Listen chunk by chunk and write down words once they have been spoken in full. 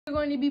We're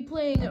going to be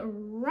playing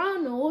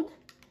Ronald.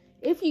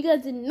 If you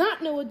guys did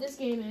not know what this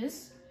game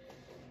is,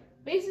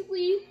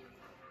 basically,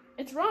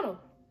 it's Ronald,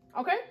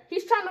 okay?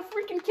 He's trying to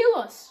freaking kill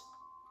us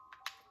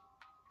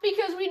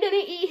because we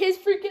didn't eat his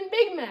freaking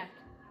Big Mac.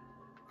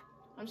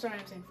 I'm sorry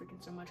I'm saying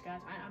freaking so much, guys.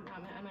 I'm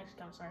actually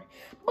kind of sorry.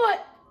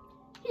 But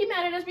he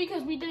mad at us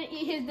because we didn't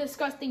eat his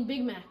disgusting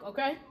Big Mac,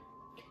 okay?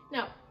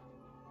 Now,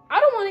 I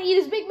don't want to eat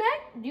his Big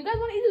Mac. Do you guys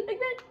want to eat his Big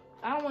Mac?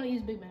 I don't want to eat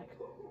his Big Mac.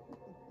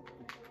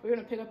 We're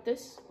going to pick up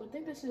this. I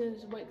think this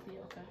is white clay,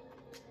 okay.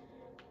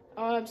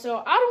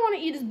 So I don't want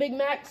to eat his Big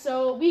Mac,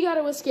 so we got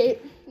to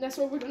escape. That's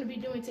what we're going to be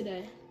doing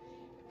today.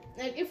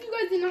 Like, if you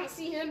guys did not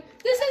see him,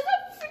 this is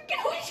how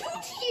freaking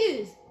huge he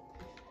is.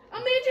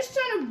 I mean, just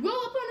trying to roll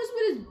up on us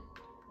with his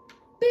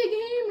big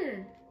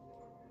hammer.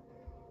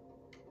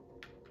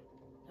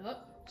 Oh,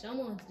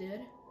 someone's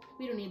dead.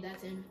 We don't need that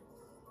tin.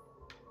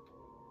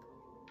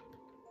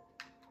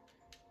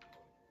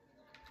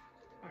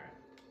 Alright.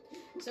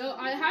 So,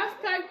 I have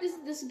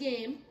practiced this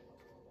game.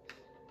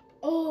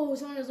 Oh,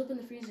 someone has opened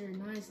the freezer.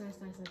 Nice.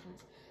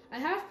 I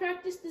have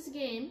practiced this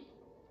game.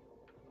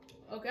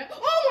 Okay.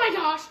 Oh my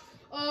gosh!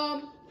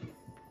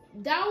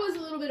 That was a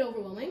little bit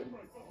overwhelming.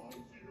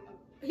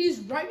 He's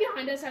right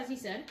behind us, as he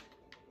said.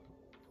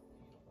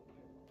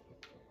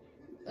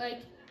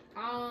 Like,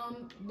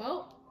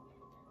 well,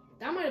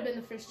 that might have been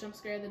the first jump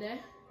scare of the day.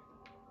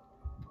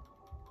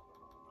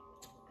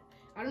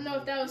 I don't know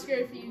if that was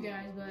scary for you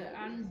guys, but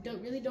I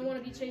don't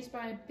want to be chased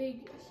by a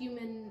big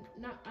human.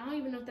 I don't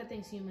even know if that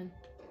thing's human.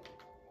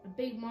 A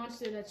big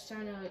monster that's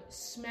trying to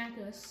smack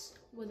us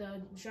with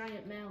a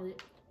giant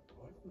mallet.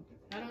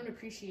 I don't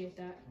appreciate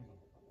that.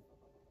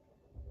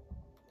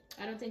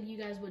 I don't think you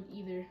guys would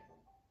either.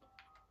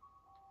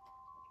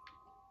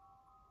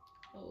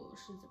 Oh,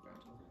 she's a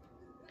brown.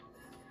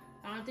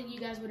 I don't think you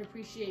guys would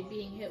appreciate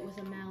being hit with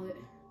a mallet.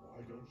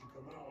 Why don't you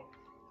come out?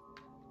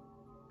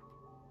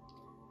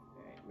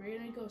 Alright, we're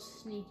gonna go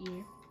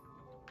sneaky.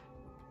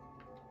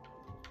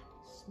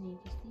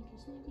 Sneaky.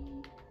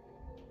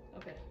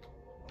 Okay.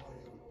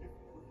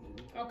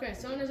 Okay,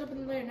 someone has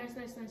opened the layer.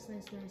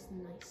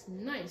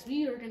 Nice.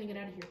 We are gonna get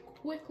out of here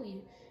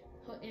quickly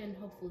and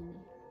hopefully.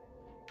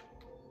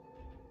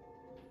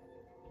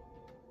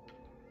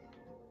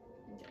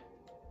 Okay.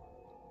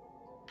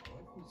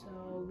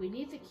 So we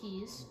need the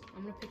keys.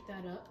 I'm gonna pick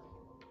that up.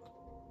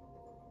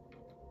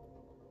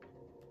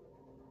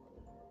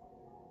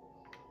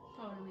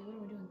 Oh, what are we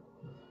doing?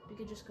 We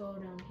could just go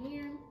down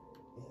here.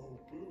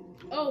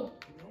 Oh!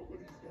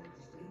 Nobody's going to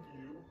save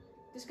you.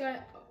 This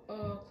guy,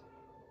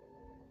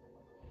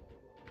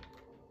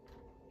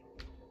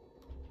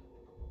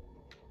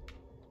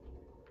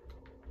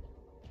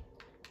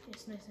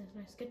 Yes,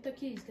 nice. Get the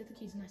keys.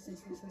 Nice.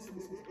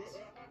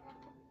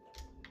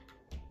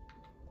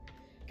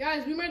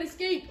 Guys, we might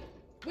escape.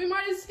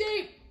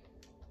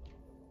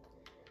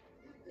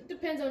 It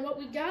depends on what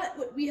we got,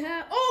 what we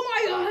have. Oh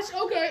my gosh.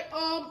 Okay.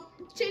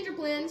 Change your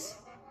plans.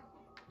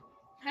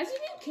 Has he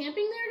been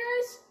camping there,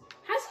 guys?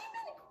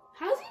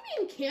 Has he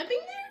been camping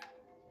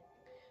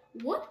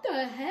there? What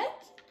the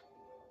heck?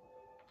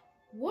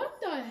 What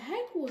the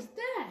heck was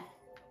that?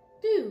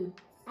 Dude,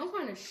 I'm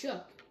kind of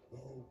shook.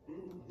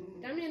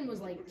 That man was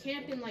like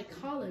camping like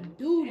Call of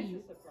Duty.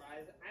 That's a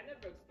surprise. I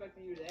never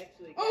expected you to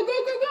actually. Oh,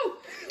 go!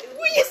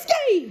 We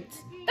escaped!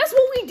 That's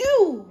what we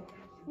do!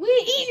 We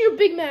eat your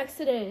Big Macs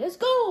today. Let's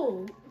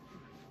go!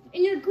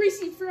 And your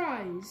greasy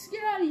fries.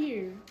 Get out of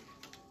here.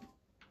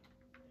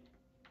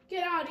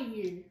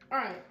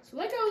 Alright, so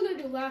like I was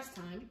gonna do last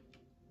time,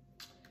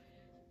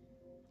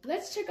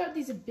 let's check out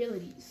these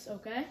abilities,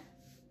 okay?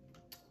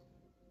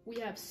 We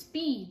have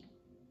speed.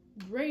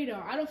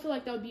 Radar. I don't feel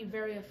like that would be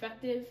very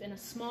effective in a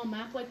small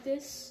map like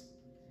this.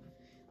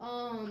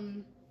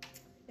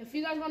 If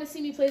you guys want to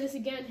see me play this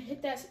again,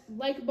 hit that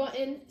like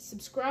button,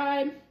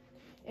 subscribe,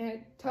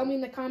 and tell me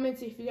in the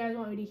comments if you guys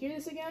want me to hear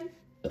this again.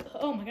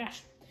 Oh my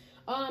gosh.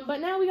 But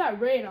now we got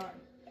radar.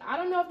 I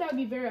don't know if that would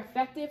be very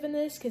effective in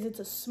this because it's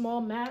a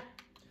small map.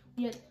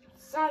 Yet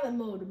silent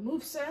mode.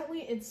 Move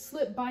silently and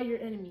slip by your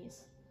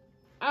enemies.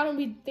 I don't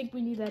think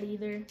we need that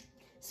either.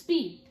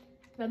 Speed.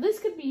 Now this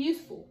could be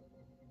useful.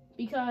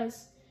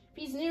 Because if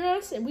he's near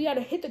us and we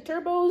gotta hit the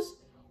turbos,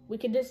 we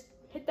can just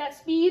hit that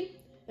speed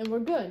and we're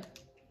good.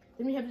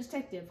 Then we have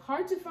detective.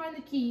 Hard to find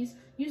the keys.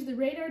 Use the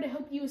radar to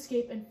help you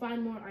escape and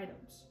find more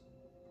items.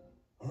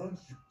 Aren't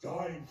you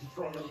dying to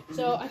try our food?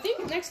 So I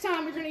think next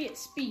time we're gonna get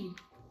speed.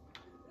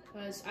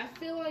 Because I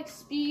feel like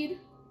speed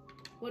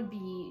would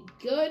be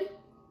good.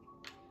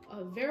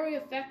 Very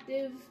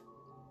effective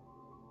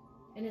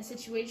in a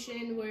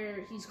situation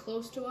where he's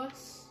close to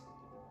us.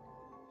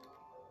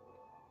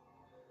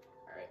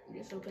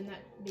 Just open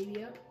that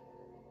baby up.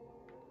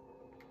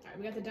 Alright,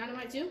 we got the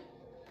dynamite too.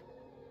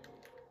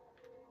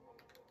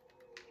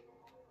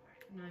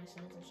 Nice.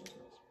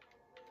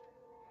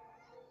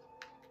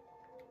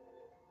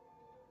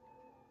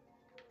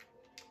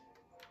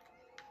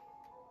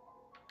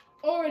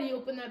 Already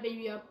opened that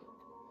baby up.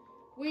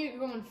 We're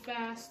going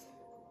fast.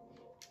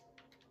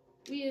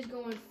 We is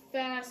going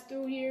fast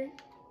through here.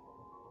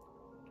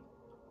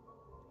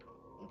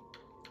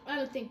 I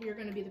don't think we're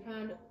gonna be the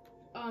clown.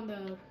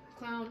 The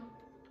clown.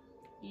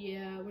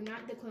 Yeah, we're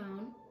not the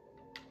clown.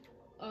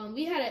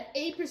 We had an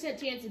 8%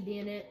 chance of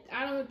being it.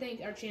 I don't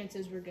think our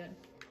chances were good.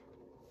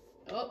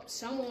 Oh,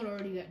 someone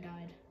already got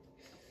died.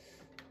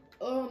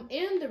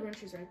 And the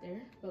wrench is right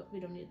there, but we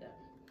don't need that.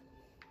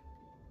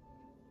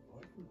 I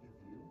forgive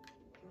you.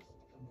 Just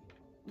come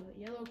in. But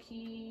yellow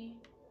key.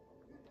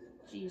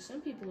 Geez,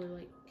 some people are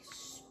like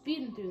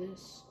speeding through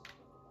this.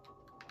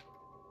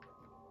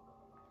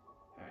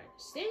 Alright,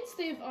 since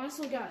they've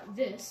also got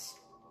this,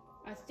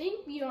 I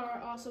think we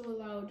are also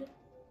allowed,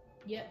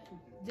 yep,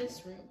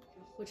 this room,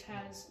 which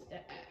has the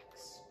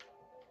X.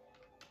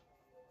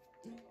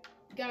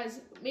 Guys,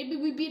 maybe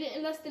we beat it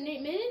in less than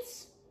 8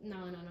 minutes?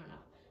 No.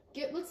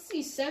 Let's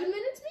see, 7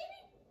 minutes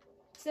maybe?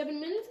 7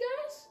 minutes,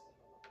 guys?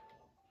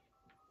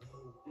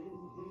 Oh,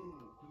 boo-hoo.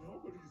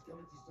 Nobody's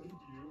coming to save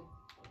you.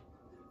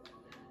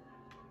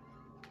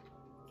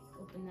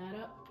 Open that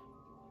up.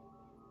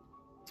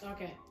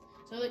 Okay,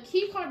 so the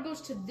key card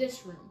goes to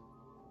this room.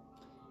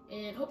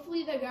 And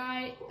hopefully the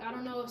guy, I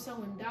don't know if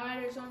someone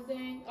died or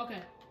something.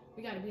 Okay,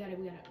 we got it.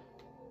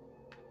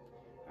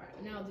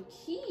 Alright, now the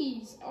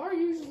keys are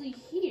usually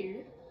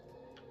here,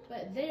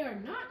 but they are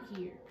not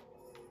here.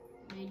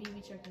 Maybe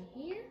we check in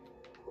here?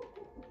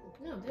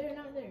 No, they're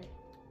not there.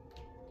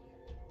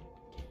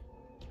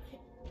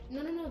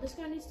 No, this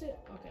guy needs to,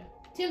 okay.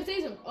 Tim,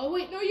 tase him. Oh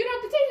wait, no, you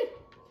don't have to tase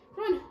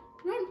him.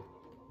 Run.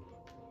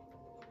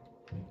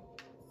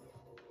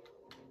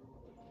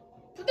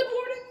 Put the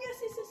board in,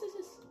 yes.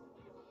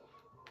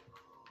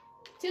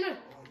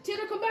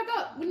 Tanner, come back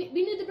up. We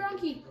need the brown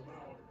key. Come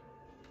out.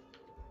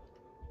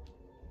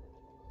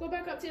 Go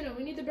back up, Tanner.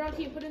 We need the brown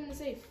key and put it in the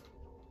safe.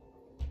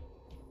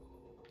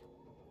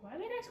 Why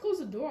did that guy close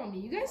the door on me?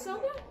 You guys saw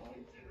that?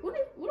 What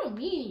a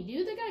meanie,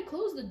 dude. That guy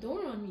closed the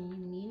door on me, you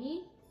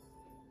meanie.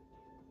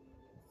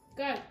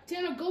 God,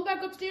 Tanner, go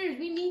back upstairs.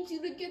 We need you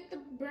to get the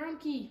brown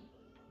key.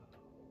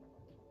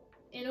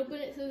 And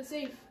open it to the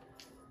safe.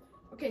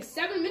 Okay,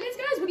 7 minutes,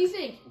 guys? What do you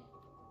think?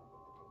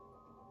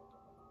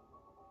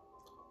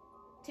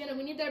 Tanner,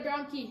 we need that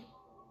brown key.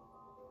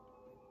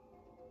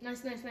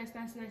 Nice.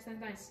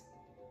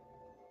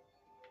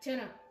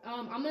 Tanner,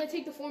 I'm gonna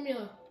take the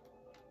formula.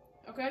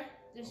 Okay?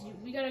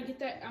 We gotta get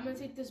that. I'm gonna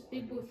take this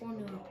big boy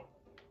formula.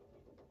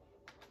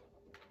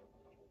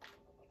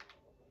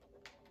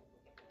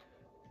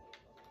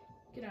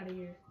 Get out of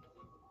here.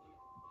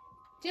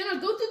 Tanner,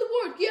 go through the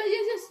board.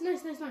 Yes.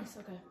 Nice.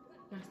 Okay.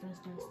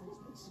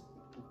 Nice.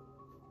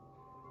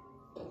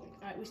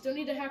 Alright, we still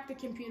need to hack the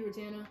computer,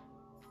 Tanner.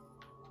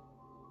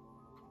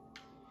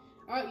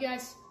 Alright,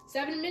 guys.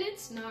 7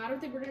 minutes? No, I don't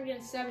think we're gonna get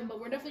in 7, but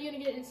we're definitely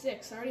gonna get in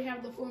 6. I already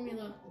have the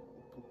formula.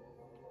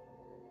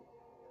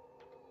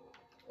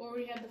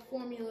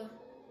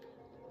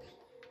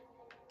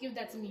 Give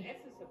that to me.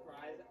 That's a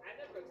surprise. I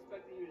never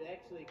expected you to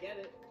actually get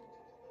it.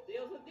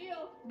 Deal's a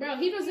deal. Bro,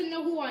 he doesn't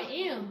know who I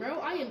am, bro.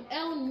 I am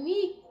El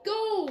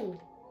Nico.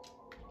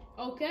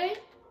 Okay?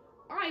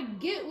 I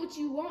get what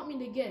you want me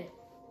to get.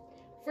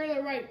 For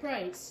the right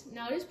price.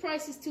 Now, this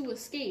price is to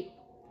escape.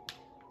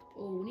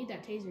 Oh, we need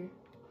that taser.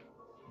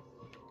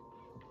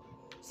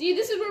 See,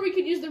 this is where we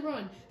could use the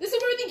run.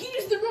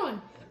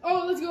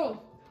 Oh, let's go.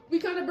 We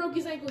kind of broke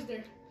his ankles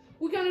there.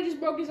 We kind of just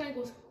broke his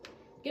ankles.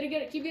 Get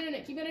it. Keep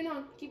getting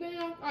on.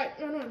 All right.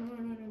 No.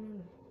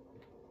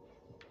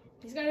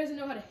 This guy doesn't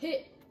know how to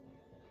hit.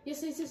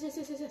 Yes. Go.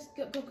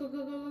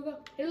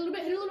 Hit a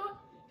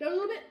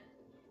little bit.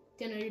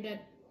 Tanner, you're dead.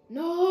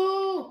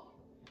 No,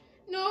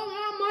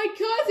 not my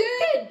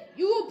cousin.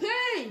 You will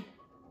pay.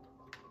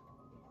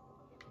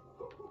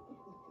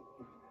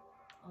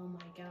 Oh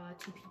my God,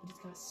 2 people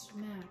just got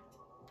smacked.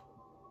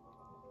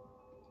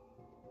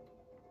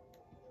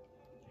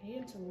 I need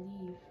him to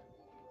leave.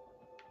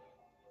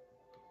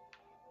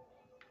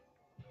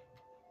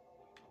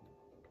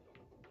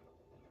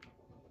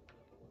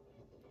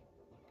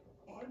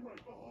 I'm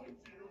right behind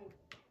you.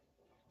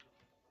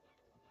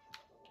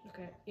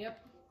 Okay, yep.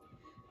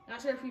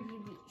 Not sure if we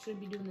should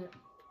be doing that.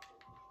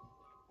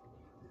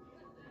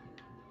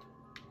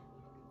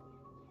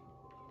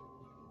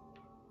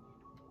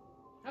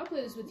 I'll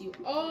play this with you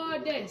all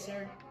day,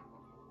 sir.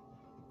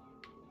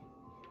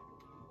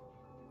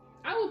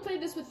 I will play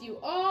this with you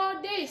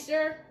all day,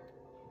 sir.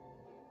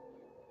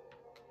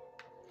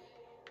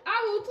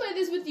 I will play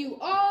this with you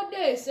all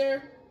day,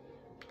 sir.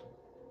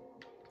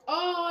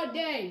 All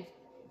day.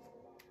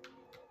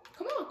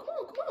 Come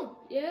on.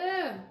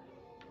 Yeah.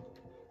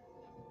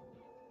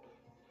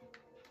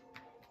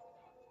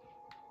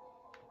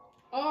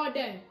 All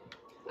day.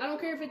 I don't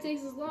care if it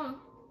takes as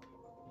long.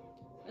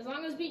 As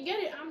long as we get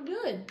it, I'm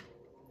good.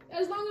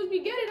 As long as we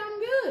get it, I'm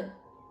good.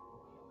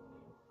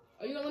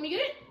 Are you gonna let me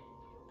get it?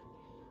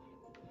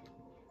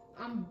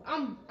 I'm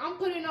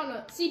putting on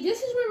a, see,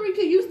 this is where we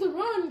could use the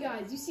run,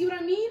 guys. You see what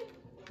I mean?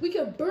 We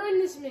could burn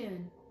this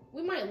man.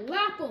 We might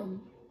lap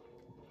him.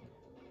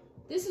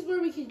 This is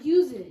where we could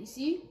use it, you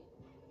see?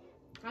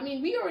 I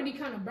mean, we already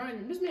kind of burned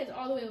him. This man's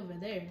all the way over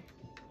there.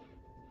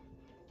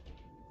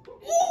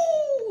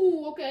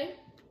 Ooh, okay.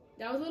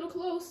 That was a little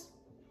close.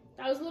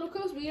 That was a little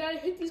close. We gotta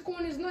hit these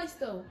corners nice,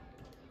 though.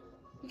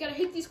 We gotta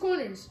hit these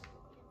corners.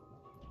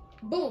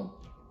 Boom.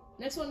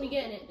 Next one, we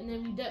getting it, and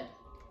then we dead.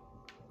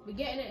 We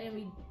getting it, and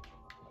we...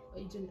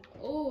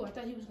 Oh, I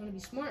thought he was gonna be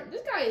smart.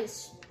 This guy is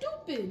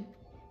stupid.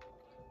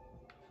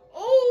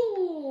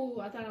 Oh,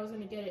 I thought I was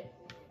gonna get it.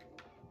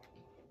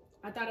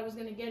 I thought I was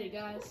gonna get it,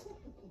 guys.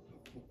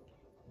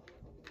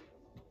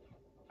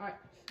 All right,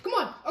 come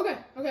on. Okay.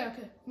 Come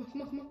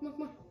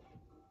on.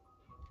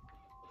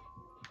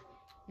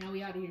 Now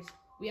we out of here.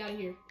 We out of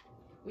here.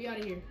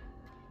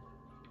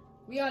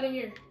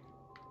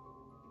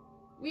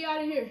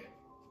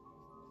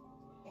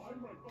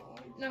 I'm right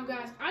behind Now,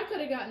 guys, I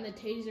could have gotten the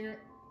taser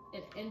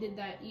and ended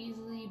that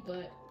easily,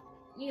 but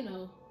you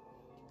know,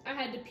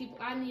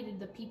 I needed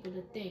the people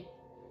to think,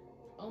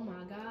 oh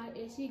my God,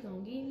 is he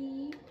gonna get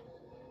me?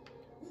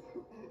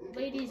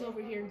 Ladies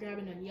over here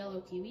grabbing a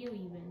yellow key. We don't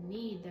even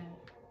need that.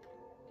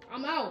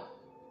 I'm out.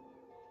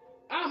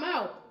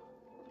 I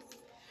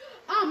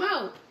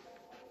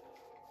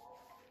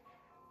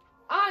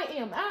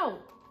am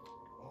out.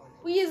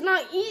 We is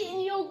not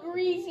eating your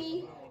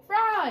greasy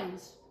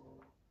fries.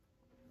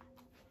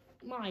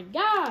 My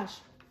gosh.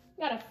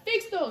 Gotta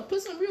fix those.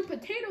 Put some real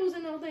potatoes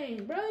in those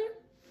things, brother.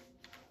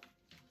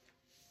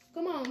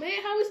 Come on, man.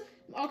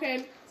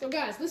 Okay, so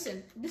guys,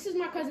 listen. This is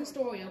my cousin's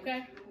story,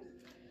 okay?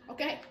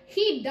 Okay?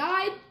 He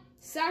died,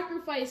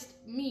 sacrificed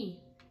me.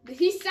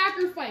 He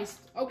sacrificed,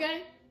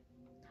 okay?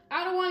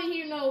 I don't want to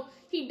hear no,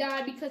 he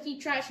died because he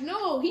trashed.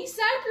 No, he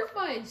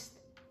sacrificed.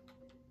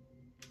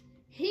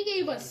 He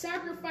gave a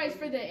sacrifice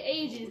for the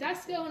ages.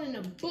 That's going in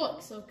the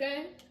books,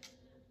 okay?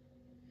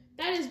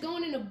 That is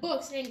going in the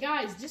books. And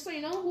guys, just so you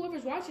know,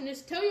 whoever's watching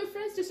this, tell your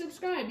friends to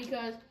subscribe,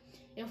 because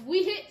if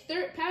we hit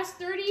past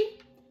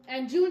 30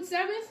 and June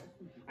 7th,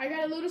 I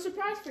got a little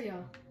surprise for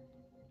y'all.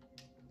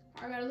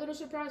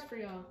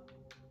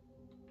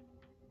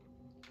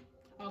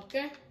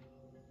 Okay?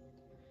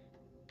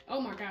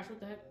 Oh my gosh, what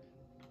the heck?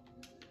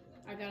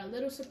 I got a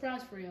little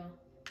surprise for y'all.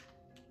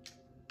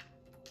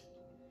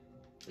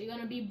 We're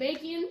gonna be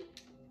baking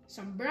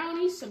some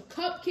brownies, some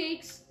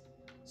cupcakes,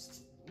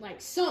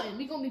 like something.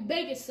 We're gonna be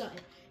baking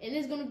something. And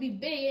it's gonna be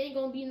big. It ain't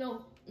gonna be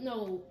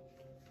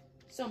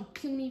some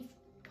puny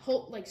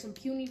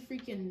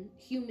freaking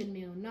human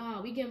meal. Nah,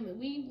 we gonna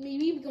be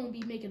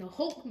making a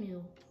Hulk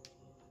meal.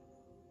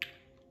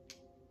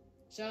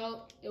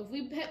 So if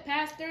we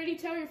pass 30,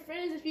 tell your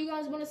friends if you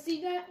guys wanna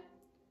see that.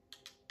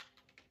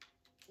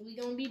 We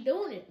gonna be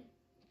doing it.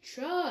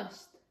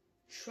 Trust.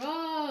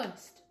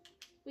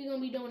 We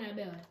gonna be doing that,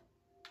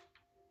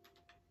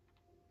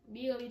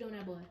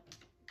 boy.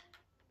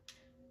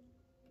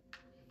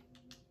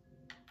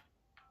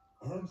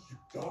 Aren't you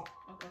dumb?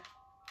 Okay.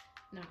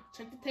 Now,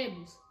 check the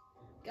tables.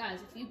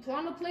 Guys, if you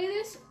plan to play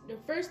this, the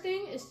first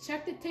thing is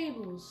check the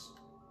tables.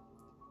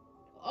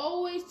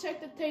 Always check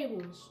the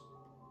tables.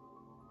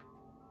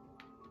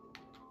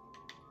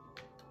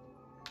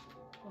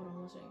 Hold on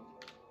one second.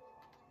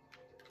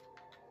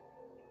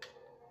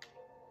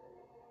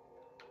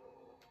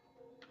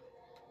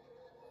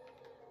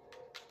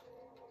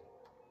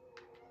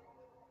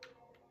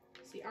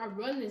 See, I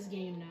run this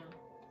game now.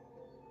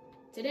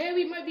 Today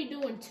we might be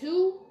doing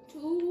two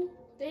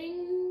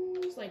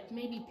things, like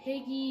maybe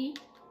Piggy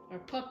or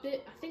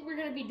Puppet. I think we're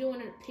gonna be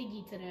doing a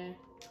Piggy today.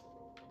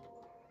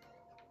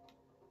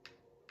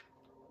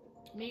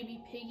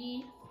 Maybe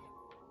Piggy.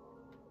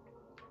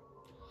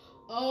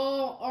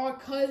 Oh, our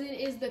cousin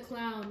is the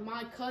clown.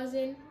 My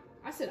cousin,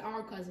 I said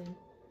our cousin.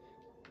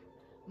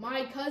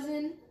 My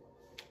cousin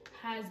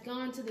has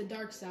gone to the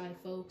dark side,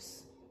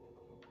 folks.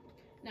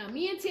 Now,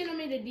 me and Tana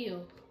made a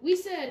deal. We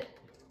said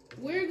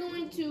we're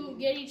going to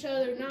get each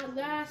other not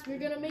last. We're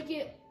going to make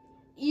it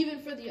even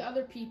for the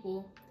other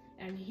people.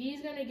 And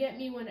he's going to get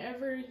me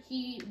whenever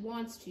he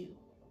wants to.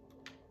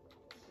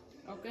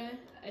 Okay?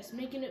 It's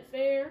making it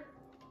fair.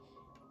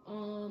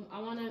 I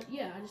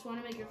just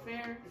want to make it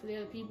fair for the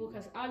other people.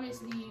 Because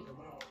obviously,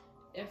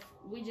 if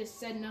we just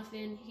said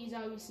nothing, he's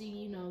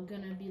obviously,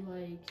 going to be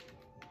like,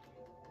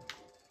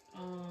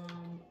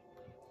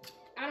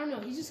 I don't know.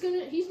 I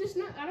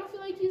don't feel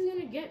like he's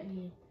gonna get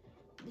me.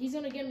 He's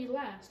gonna get me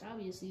last,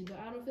 obviously, but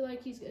I don't feel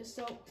like he's,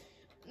 so,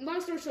 long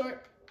story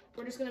short,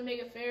 we're just gonna make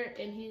it fair,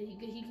 and he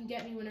can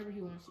get me whenever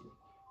he wants to.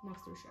 Long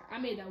story short. I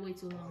made that way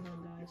too long, huh,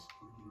 guys?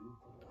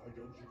 Why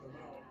don't you come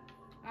out?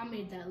 I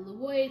made that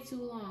way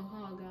too long,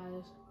 huh,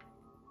 guys?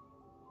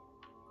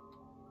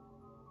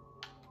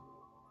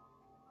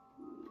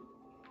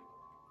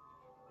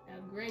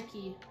 That gray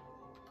key.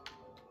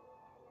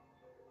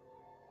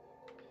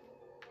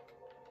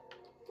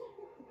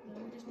 Now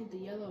we just need the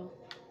yellow.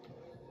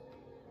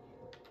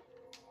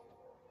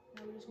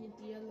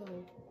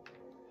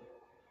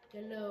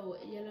 Yellow.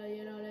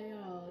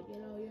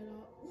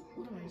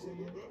 What am I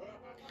saying?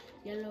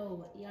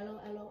 Yellow.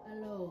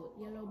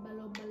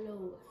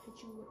 Hit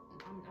you with,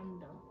 I'm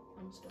done.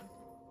 I'm done.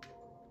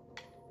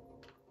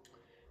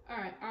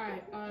 Alright.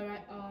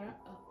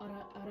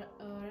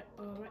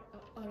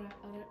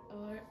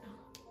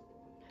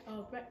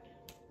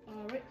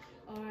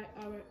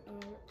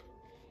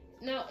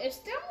 Now, if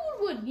someone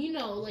would,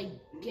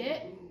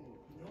 get?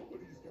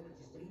 Nobody's coming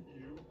to save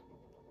you.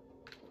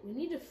 We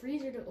need the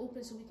freezer to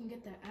open so we can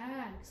get the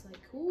axe.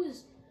 Like, who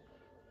is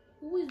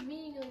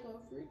being like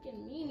a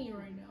freaking meanie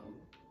right now?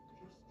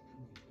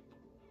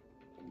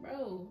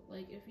 Bro,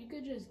 like, if you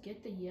could just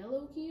get the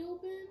yellow key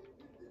open,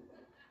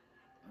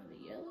 or the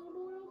yellow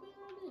door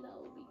open, that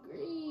would be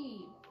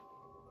great.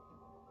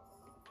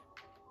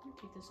 Let me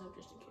pick this up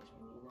just in case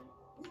we need that.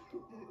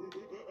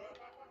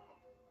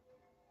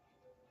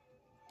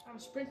 I'm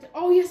sprinting.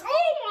 Oh, yes.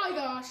 Oh, my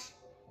gosh.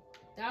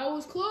 That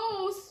was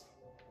close.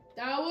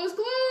 That was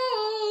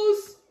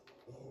close.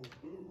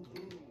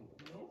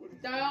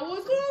 That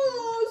was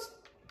close.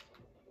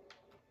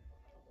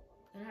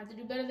 I have to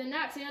do better than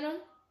that, Santa.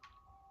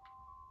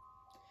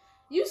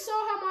 You saw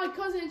how my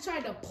cousin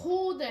tried to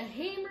pull the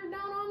hammer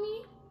down on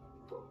me?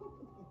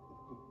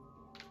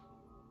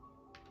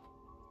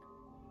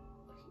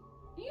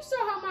 You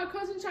saw how my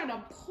cousin tried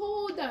to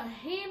pull the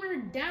hammer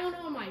down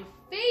on my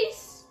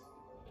face?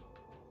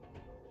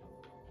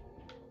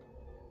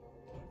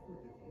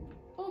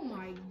 Oh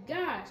my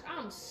gosh,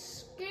 I'm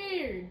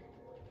scared.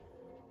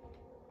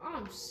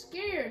 I'm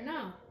scared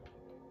now.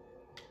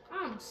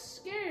 I'm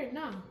scared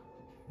now.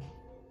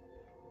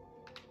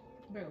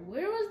 Bro,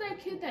 where was that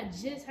kid that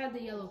just had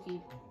the yellow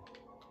key?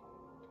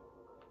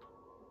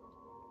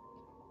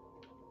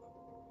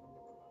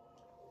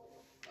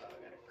 Oh, I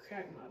gotta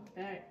crack my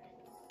back.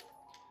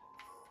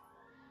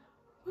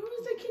 Where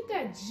was the kid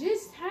that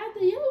just had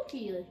the yellow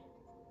key? Like,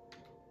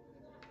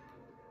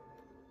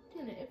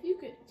 Tina, if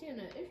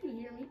you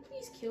hear me,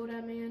 please kill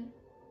that man.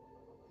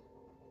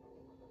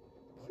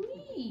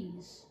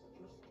 Please.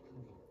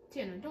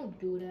 Tina, don't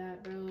do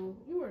that, bro.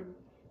 You are...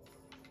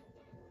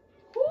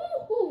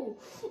 Ooh!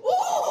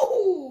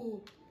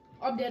 Ooh!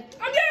 I'm dead.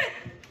 I'm dead!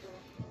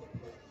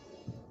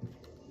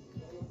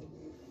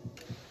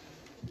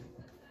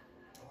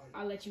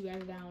 I let you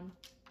guys down.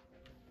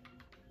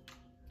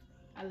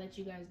 I let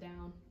you guys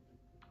down.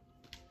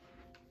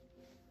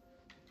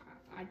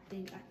 I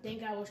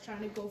think I was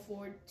trying to go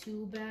for it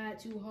too bad,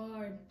 too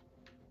hard.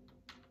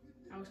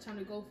 I was trying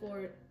to go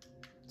for it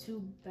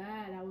too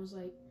bad. I was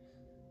like,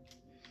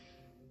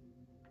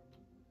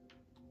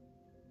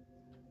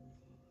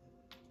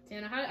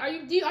 Tana, are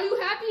you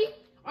happy?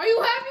 Are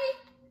you happy?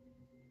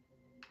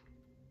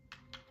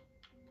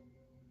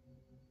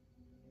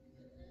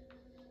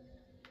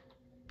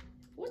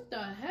 What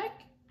the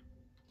heck?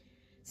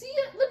 See,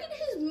 look at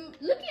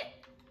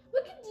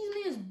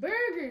these man's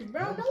burgers,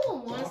 bro. No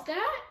one wants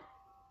that.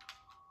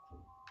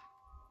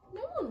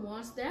 No one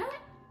wants that.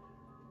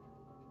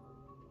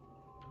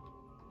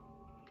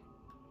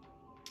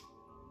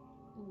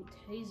 Ooh,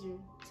 taser.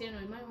 Tana,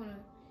 I might wanna.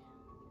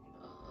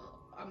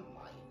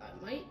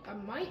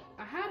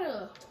 I had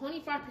a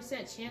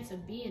 25% chance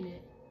of being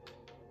it.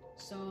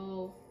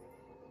 So,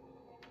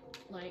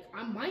 like,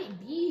 I might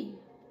be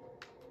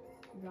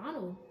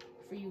Ronald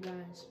for you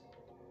guys.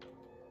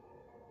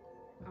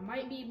 I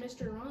might be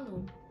Mr.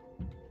 Ronald.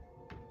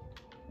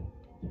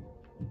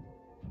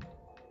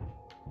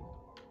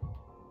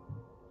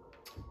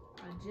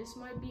 I just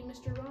might be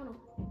Mr. Ronald.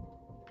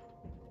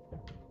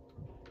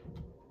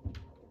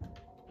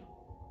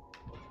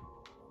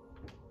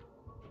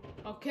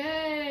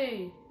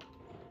 Okay.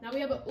 Now we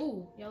have a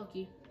yellow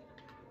key.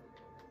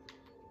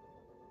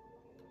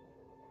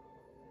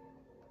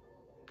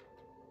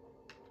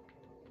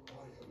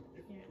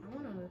 Yeah, I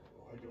want a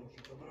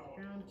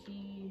brown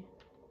key.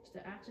 Is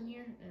the axe in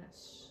here?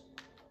 Yes.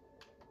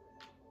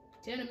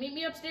 Tana, meet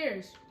me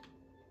upstairs.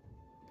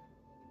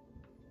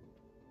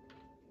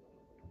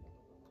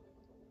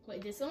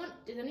 Wait,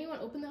 did anyone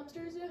open the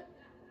upstairs yet?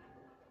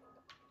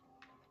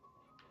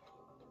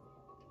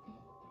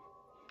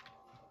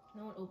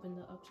 No one opened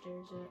the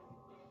upstairs yet.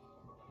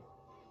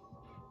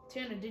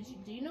 Tana, do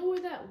you know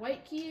where that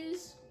white key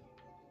is?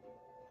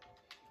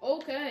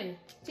 Okay.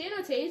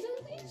 Tana, tase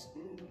him, please?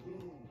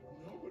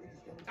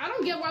 I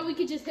don't get why we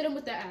could just hit him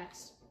with the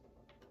axe.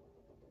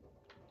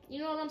 You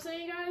know what I'm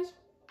saying, guys?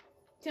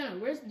 Tana,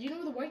 do you know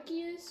where the white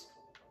key is?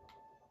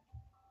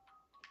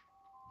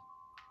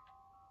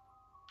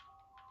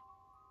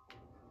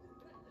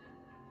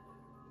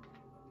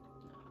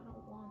 No, I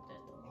don't want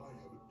that, though. I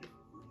have a gift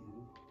for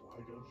you. Why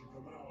don't you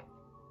come out?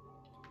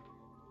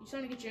 You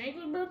trying to get your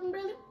ankles broken,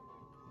 brother?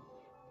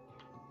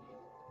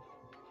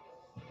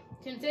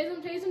 Can tase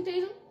him, tase him,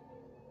 tase him?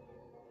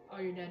 Oh,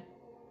 you're dead.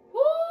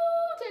 Woo!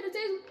 Tase him,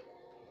 tase him.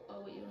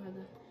 Oh, wait, you don't have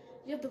the...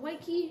 You have the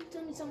white key?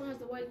 Tell me someone has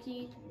the white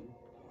key.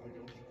 Why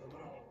don't you come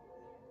out?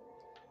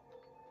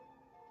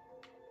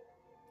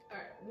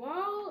 Alright,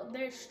 while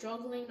they're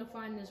struggling to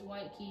find this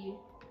white key,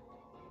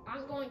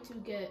 I'm going to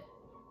get...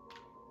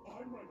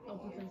 I'm right Oh,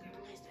 behind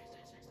nice.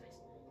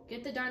 you.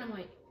 Get the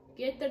dynamite.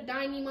 Get the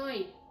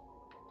dynamite.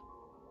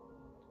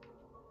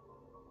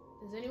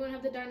 Does anyone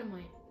have the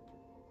dynamite?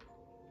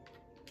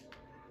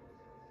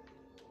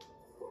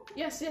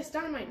 Yes,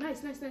 dynamite.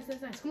 Nice.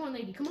 Come on,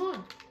 lady. Come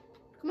on.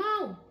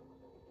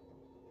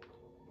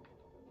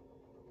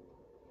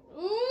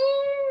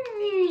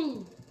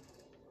 Ooh.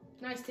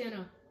 Nice,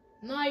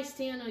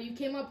 Tana. You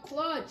came up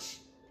clutch.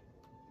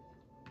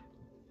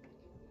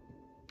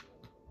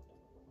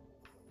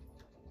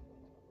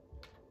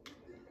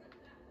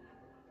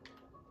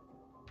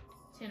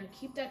 Tanner,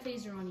 keep that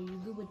taser on you. You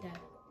good with that?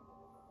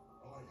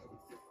 I have a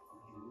gift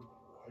for you.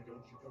 Why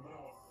don't you come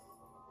out?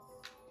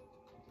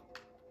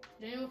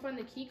 Did anyone find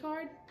the key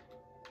card?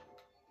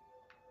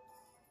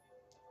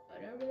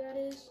 Whatever that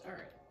is.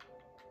 Alright.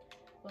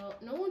 Well,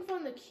 no one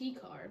found the key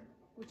card,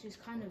 which is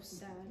kind of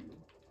sad.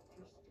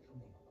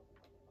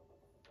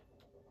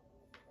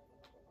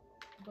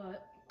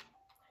 But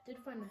I did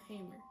find the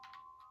hammer.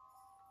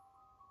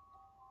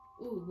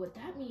 Ooh, what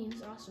that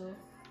means also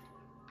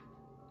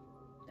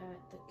that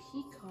the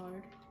key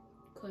card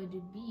could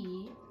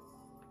be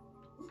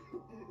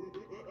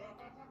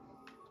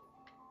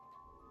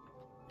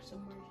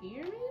somewhere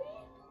here, maybe?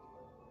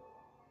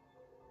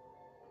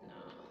 No.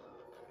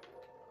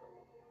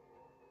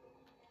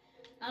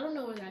 I don't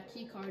know where that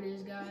key card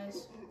is,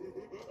 guys.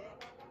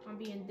 I'm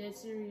being dead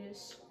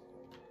serious.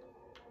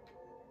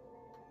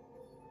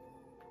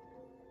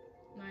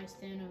 Nice,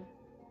 Tana.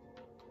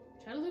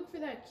 Try to look for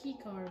that key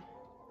card.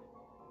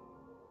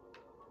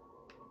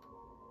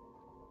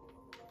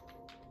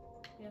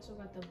 We also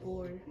got the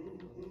board.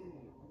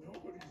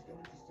 Nobody's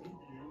going to save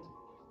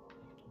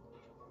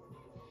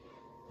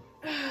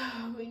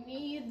you. We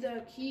need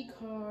the key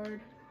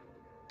card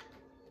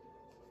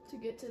to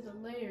get to the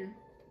lair.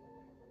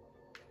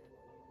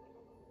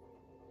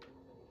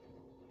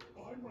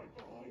 I'm right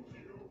behind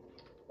you.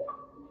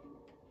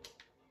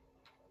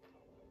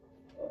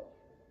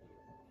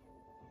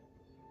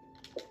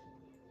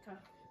 Okay.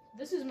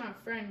 This is my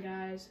friend,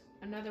 guys.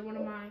 Another one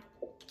of my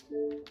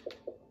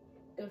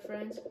good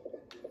friends.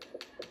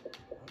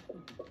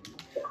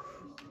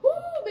 Woo,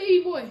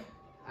 baby boy.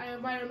 I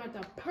invited him at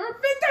the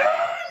perfect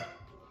time.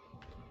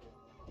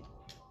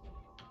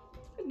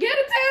 Get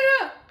it,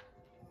 Tana!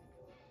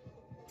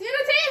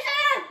 Tana,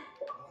 taser!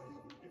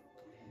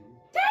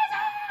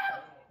 Taser!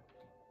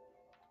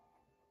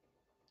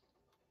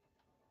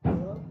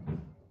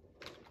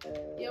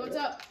 Yeah, what's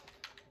up?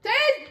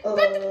 Tase! Put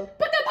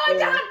the ball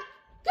down!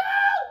 Go!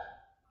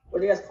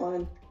 What are you guys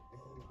playing?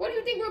 What do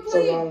you think we're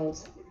Still playing?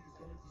 Ronald.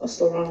 Oh,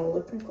 still Ronald.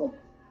 Lip Crinkle.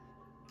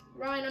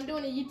 Ryan, I'm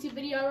doing a YouTube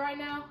video right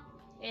now,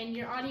 and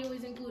your audio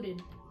is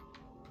included.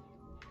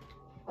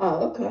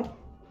 Oh, okay.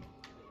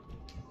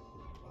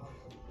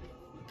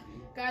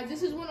 Guys,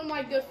 this is one of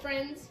my good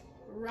friends,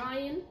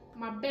 Ryan,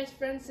 my best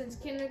friend since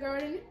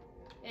kindergarten,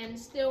 and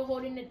still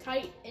holding it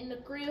tight in the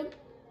crib.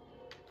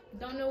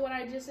 Don't know what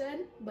I just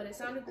said, but it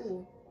sounded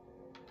cool.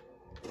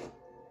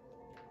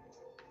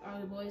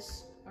 Alright,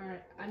 boys.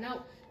 Alright, I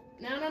know.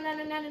 No.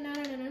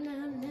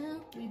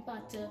 We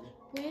about to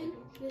win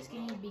this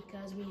game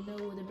because we know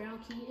where the brown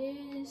key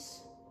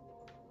is.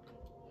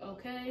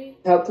 Okay.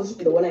 How close are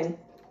you to winning?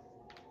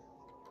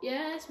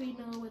 Yes, we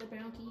know where the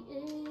brown key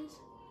is.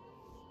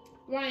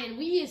 Ryan,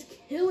 we is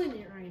killing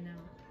it right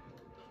now.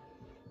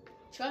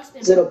 Trust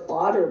him. Is it a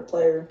bot or a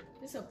player?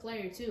 It's a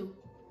player too.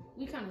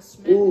 We kind of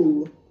smacking him.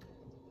 Ooh.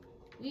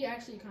 We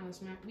actually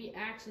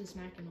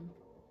smacking him.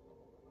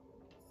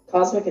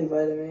 Cosmic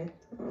invited me.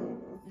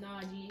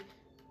 Nah, G.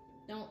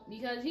 Don't,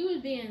 because he was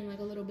being like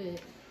a little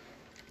bit,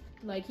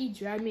 like he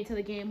dragged me to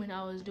the game when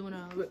I was doing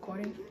a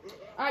recording.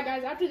 Alright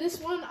guys, after this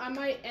one, I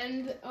might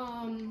end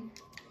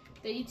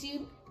the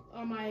YouTube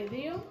on my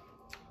video.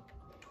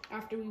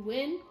 After we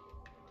win.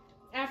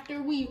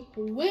 After we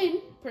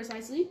win,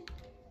 precisely.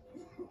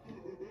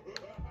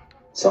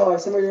 So,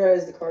 somewhere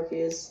as the car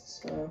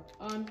keys, so.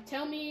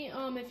 Tell me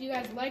if you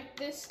guys like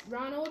this,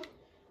 Ronald.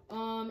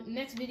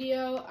 Next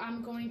video,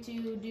 I'm going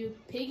to do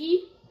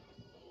Piggy.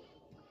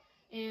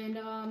 And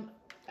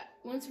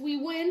once we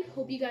win,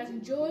 hope you guys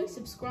enjoy.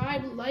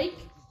 Subscribe, like,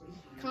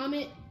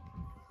 comment,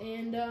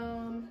 and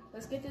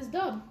let's get this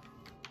dub.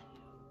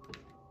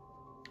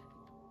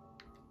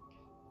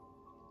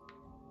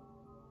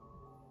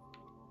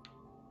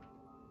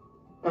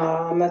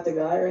 I'm at the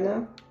guy right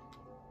now.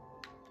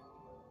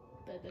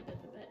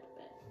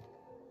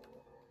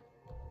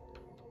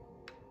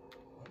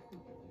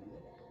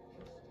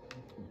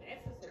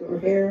 Let's go over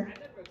here.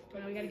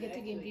 Now we gotta get to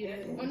game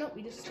view. Oh no,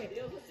 we just escaped.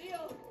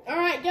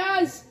 Alright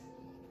guys,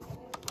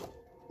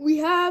 we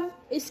have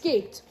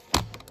escaped.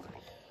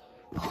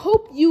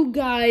 Hope you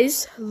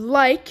guys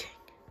like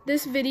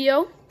this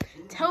video.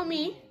 Tell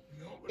me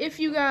if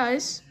you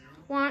guys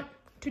want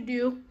to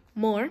do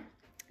more.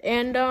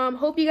 And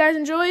hope you guys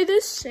enjoy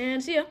this,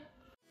 and see ya.